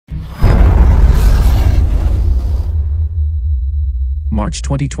March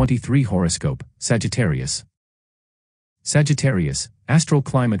 2023 Horoscope, Sagittarius. Sagittarius, Astral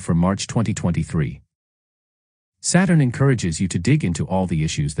Climate for March 2023. Saturn encourages you to dig into all the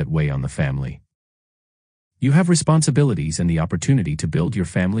issues that weigh on the family. You have responsibilities and the opportunity to build your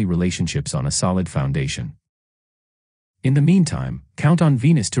family relationships on a solid foundation. In the meantime, count on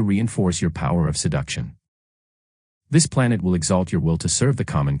Venus to reinforce your power of seduction. This planet will exalt your will to serve the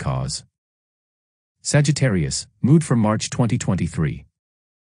common cause. Sagittarius, mood for March 2023.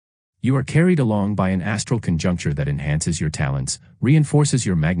 You are carried along by an astral conjuncture that enhances your talents, reinforces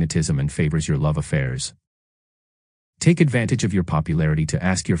your magnetism and favors your love affairs. Take advantage of your popularity to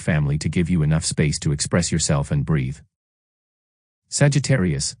ask your family to give you enough space to express yourself and breathe.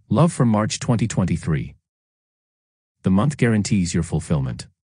 Sagittarius, love for March 2023. The month guarantees your fulfillment.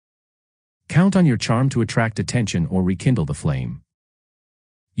 Count on your charm to attract attention or rekindle the flame.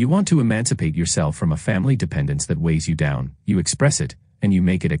 You want to emancipate yourself from a family dependence that weighs you down, you express it, and you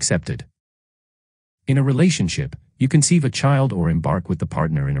make it accepted. In a relationship, you conceive a child or embark with the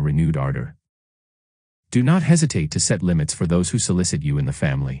partner in a renewed ardor. Do not hesitate to set limits for those who solicit you in the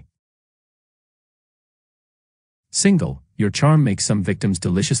family. Single, your charm makes some victims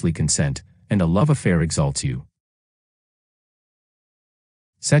deliciously consent, and a love affair exalts you.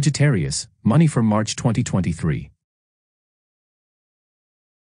 Sagittarius, money for March 2023.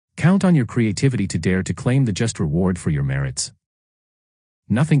 Count on your creativity to dare to claim the just reward for your merits.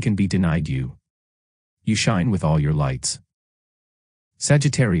 Nothing can be denied you. You shine with all your lights.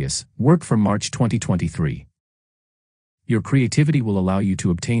 Sagittarius, work for March 2023. Your creativity will allow you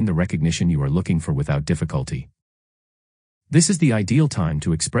to obtain the recognition you are looking for without difficulty. This is the ideal time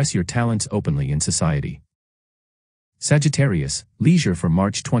to express your talents openly in society. Sagittarius, leisure for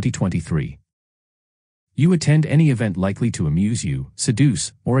March 2023. You attend any event likely to amuse you,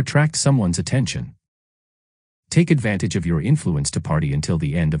 seduce, or attract someone's attention. Take advantage of your influence to party until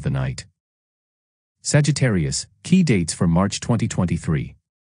the end of the night. Sagittarius, key dates for March 2023.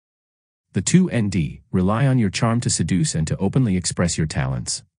 The 2nd, rely on your charm to seduce and to openly express your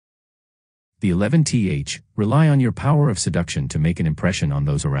talents. The 11th, rely on your power of seduction to make an impression on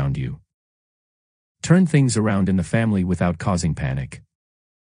those around you. Turn things around in the family without causing panic.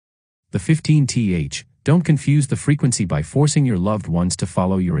 The 15th, don't confuse the frequency by forcing your loved ones to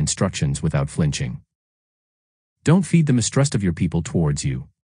follow your instructions without flinching. Don't feed the mistrust of your people towards you.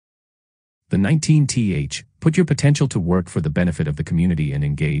 The 19th, put your potential to work for the benefit of the community and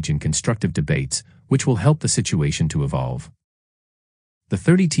engage in constructive debates, which will help the situation to evolve. The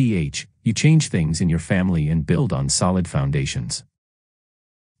 30th, you change things in your family and build on solid foundations.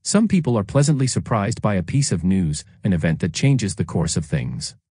 Some people are pleasantly surprised by a piece of news, an event that changes the course of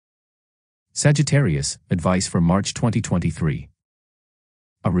things. Sagittarius, advice for March 2023.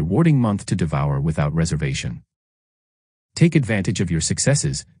 A rewarding month to devour without reservation. Take advantage of your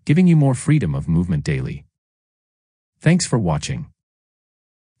successes, giving you more freedom of movement daily. Thanks for watching.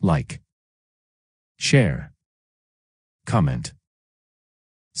 Like, share, comment,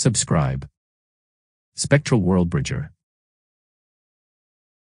 subscribe. Spectral World Bridger.